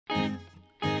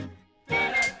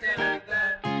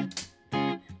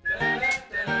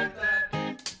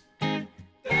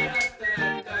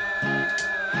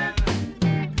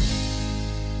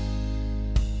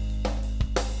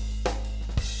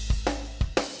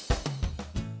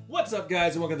What's up,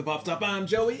 guys, and welcome to Pop Stop. I'm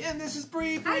Joey, and this is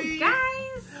Bree. Hi,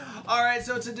 guys! Alright,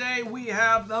 so today we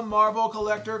have the Marvel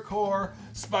Collector Core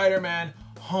Spider-Man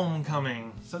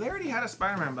Homecoming. So they already had a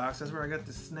Spider-Man box. That's where I got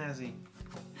this snazzy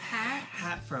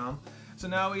hat from. So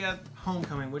now we got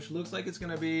Homecoming, which looks like it's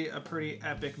going to be a pretty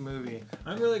epic movie.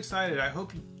 I'm really excited. I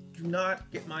hope you do not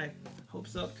get my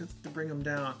hopes up to bring them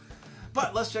down.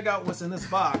 But let's check out what's in this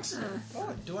box.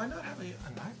 Oh, do I not have a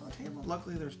knife on the table?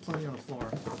 Luckily, there's plenty on the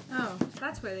floor. Oh,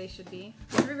 that's where they should be.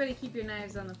 Everybody keep your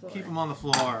knives on the floor. Keep them on the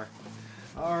floor.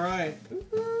 All right.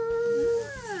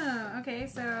 Oh, okay,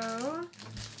 so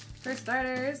for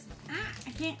starters,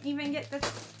 I can't even get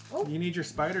this. Oh. You need your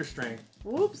spider strength.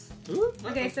 Whoops. Oops.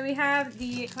 Okay, so we have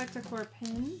the Collector Core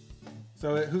pin.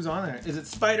 So who's on there? Is it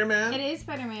Spider-Man? It is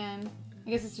Spider-Man. I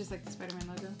guess it's just like the Spider-Man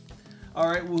logo. All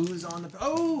right, well, who's on the...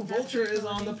 Oh, Vulture is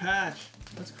on the patch.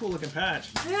 That's a cool looking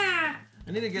patch. Yeah.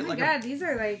 I need to get oh my God, these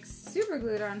are like super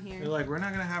glued on here. They're like, we're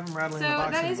not going to have them rattling so in the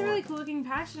box that anymore. is a really cool looking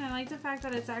patch, and I like the fact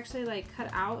that it's actually like cut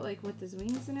out like with his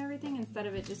wings and everything instead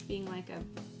of it just being like a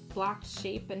blocked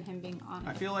shape and him being on it.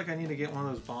 I feel like I need to get one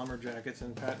of those bomber jackets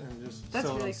and just That's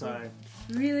sew really it inside.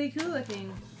 Cool. Really cool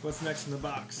looking. What's next in the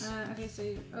box? Okay,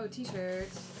 so,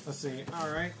 t-shirts. Let's see. All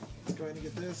right, let's go ahead and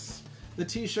get this. The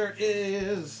t-shirt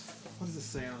is... What does it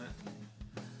say on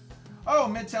it? Oh,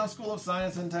 Midtown School of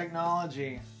Science and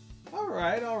Technology. All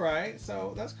right.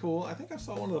 So that's cool. I think I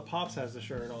saw one of the Pops has the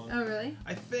shirt on. Oh, really?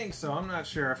 I think so. I'm not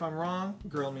sure. If I'm wrong,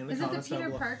 grill me in the comments. Is it the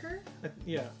Peter Parker?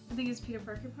 Yeah. I think it's Peter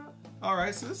Parker Pop. All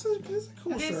right. So this is a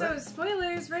cool shirt. Okay, so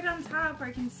spoilers right on top where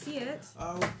I can see it.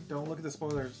 Oh, don't look at the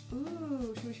spoilers.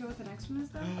 Ooh, should we show what the next one is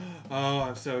though? Oh,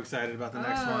 I'm so excited about the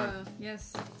next one.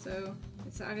 Yes. So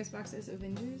it's the August box is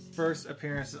Avengers. First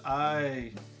appearance.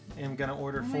 I am gonna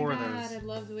order 4 of those. Oh my God, I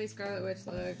love the way Scarlet Witch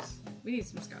looks. We need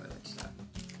some Scarlet Witch stuff.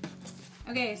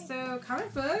 Okay, so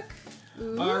comic book.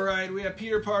 Ooh. All right, we have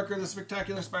Peter Parker, the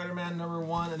Spectacular Spider-Man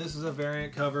 #1, and this is a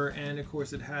variant cover, and of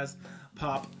course it has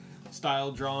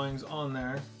pop-style drawings on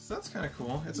there, so that's kind of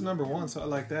cool. It's a #1, so I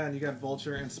like that. You got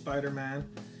Vulture and Spider-Man,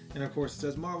 and of course it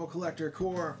says Marvel Collector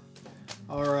Core.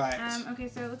 All right. Okay,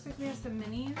 so it looks like we have some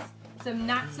minis, some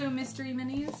not-so-mystery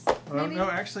minis, maybe? No,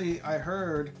 actually, I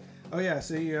heard... Oh yeah,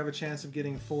 so you have a chance of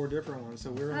getting 4 different ones.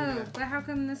 So we're only but how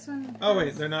come this one? Oh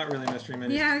wait, they're not really mystery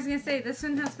minis. Yeah, I was gonna say this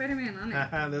one has Spider-Man on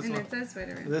it, it says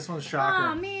Spider-Man. This one's Shocker.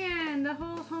 Oh man, the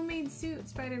whole homemade suit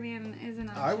Spider-Man is an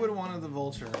option. I would have wanted the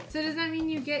Vulture. So does that mean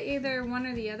you get either one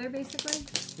or the other, basically?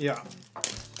 Yeah,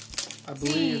 I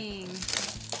believe. Dang.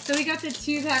 So we got the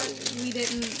 2 that we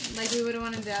didn't like. We would have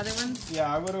wanted the other ones.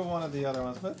 Yeah, I would have wanted the other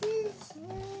ones, but these,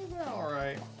 they're all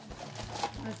right.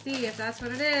 Let's see if that's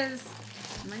what it is.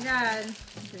 Oh my God,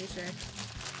 I'm pretty sure.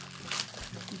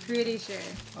 I'm pretty sure.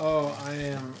 Oh, I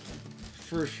am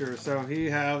for sure. So he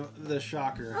have the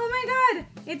Shocker. Oh my God,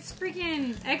 it's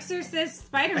freaking Exorcist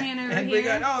Spider-Man over and here. we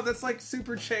got, that's like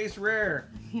Super Chase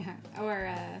Rare. Yeah,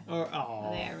 or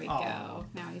there we go.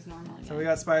 Now he's normal again. So we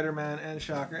got Spider-Man and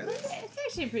Shocker. It's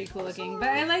actually pretty cool looking, but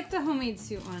I like the homemade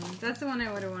suit one. That's the one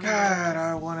I would have wanted. God,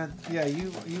 I wanted. Yeah,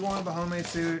 you wanted the homemade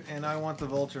suit, and I want the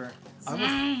Vulture.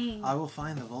 I will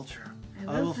find the Vulture.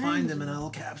 I will find him and I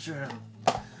will capture him.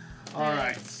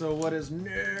 Alright, so what is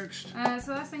next?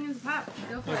 So last thing is Pop.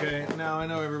 Go for it. Okay, now I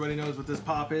know everybody knows what this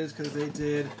Pop is because they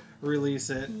did release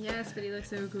it. Yes, but he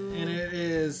looks so cool. And it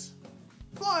is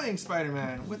Flying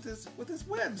Spider-Man with his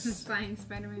webs. Flying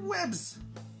Spider-Man. Webs!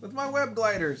 With my web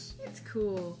gliders. It's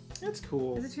cool. It's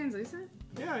cool. Is it translucent?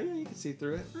 Yeah, you can see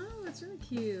through it. Oh, that's really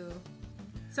cute.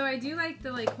 So I do like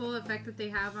the cool effect that they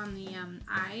have on the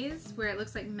eyes, where it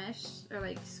looks like mesh or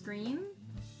like screen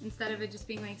instead of it just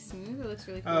being like smooth. It looks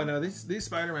really cool. Oh no, these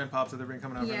Spider-Man pops that they've been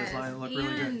coming out for this line look really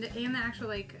good. And the actual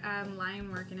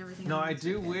line work and everything. No, I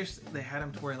do wish they had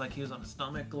him to where like he was on a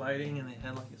stomach gliding and they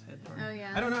had like his head turned. Oh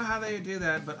yeah. I don't know how they do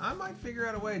that, but I might figure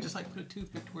out a way. Just like put a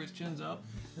toothpick to where his chin's up,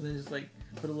 and then just like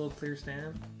put a little clear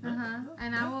stand.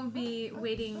 And I will be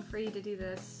waiting for you to do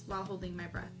this while holding my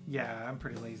breath. Yeah, I'm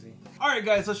pretty lazy. Alright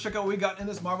guys, let's check out what we got in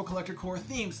this Marvel Collector Core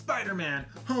theme Spider-Man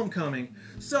Homecoming.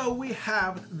 So we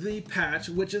have the patch,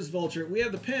 which is Vulture. We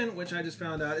have the pin, which I just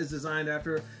found out is designed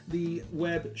after the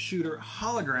web shooter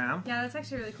hologram. Yeah, that's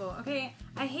actually really cool. Okay,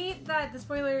 I hate that the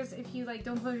spoilers, if you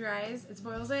don't close your eyes, it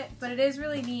spoils it, but it is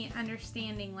really neat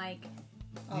understanding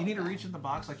you need to reach in the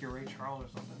box like you're Ray Charles or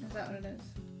something. Is that what it is?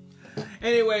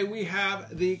 Anyway, we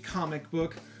have the comic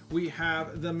book. We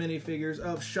have the minifigures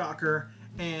of Shocker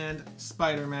and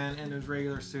Spider-Man in his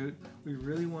regular suit. We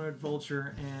really wanted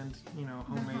Vulture and,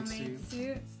 homemade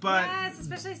suit. But yes,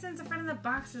 especially since the front of the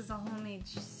box is a homemade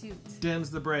suit. Dims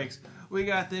the brakes. We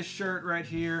got this shirt right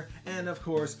here, and of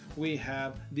course, we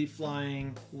have the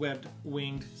flying, webbed,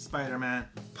 winged Spider-Man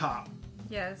Pop.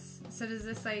 Yes. So does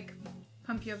this like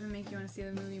pump you up and make you want to see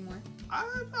the movie more?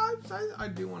 I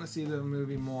do want to see the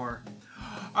movie more.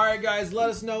 Alright guys, let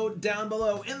us know down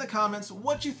below in the comments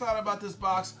what you thought about this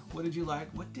box. What did you like?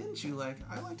 What didn't you like?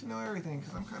 I like to know everything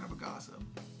because I'm kind of a gossip.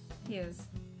 He is.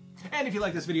 And if you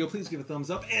like this video, please give it a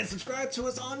thumbs up and subscribe to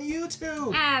us on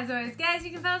YouTube. As always, guys,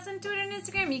 you can follow us on Twitter and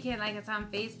Instagram. You can like us on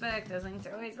Facebook. Those links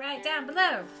are always right down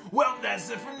below. Well, that's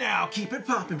it for now. Keep it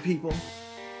poppin', people.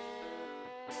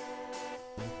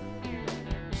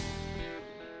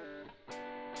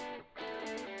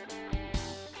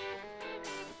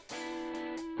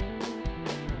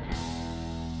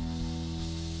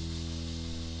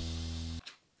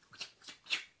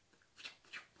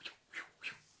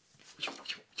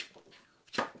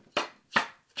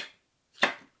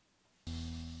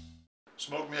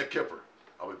 Smoke me a kipper.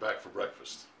 I'll be back for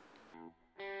breakfast.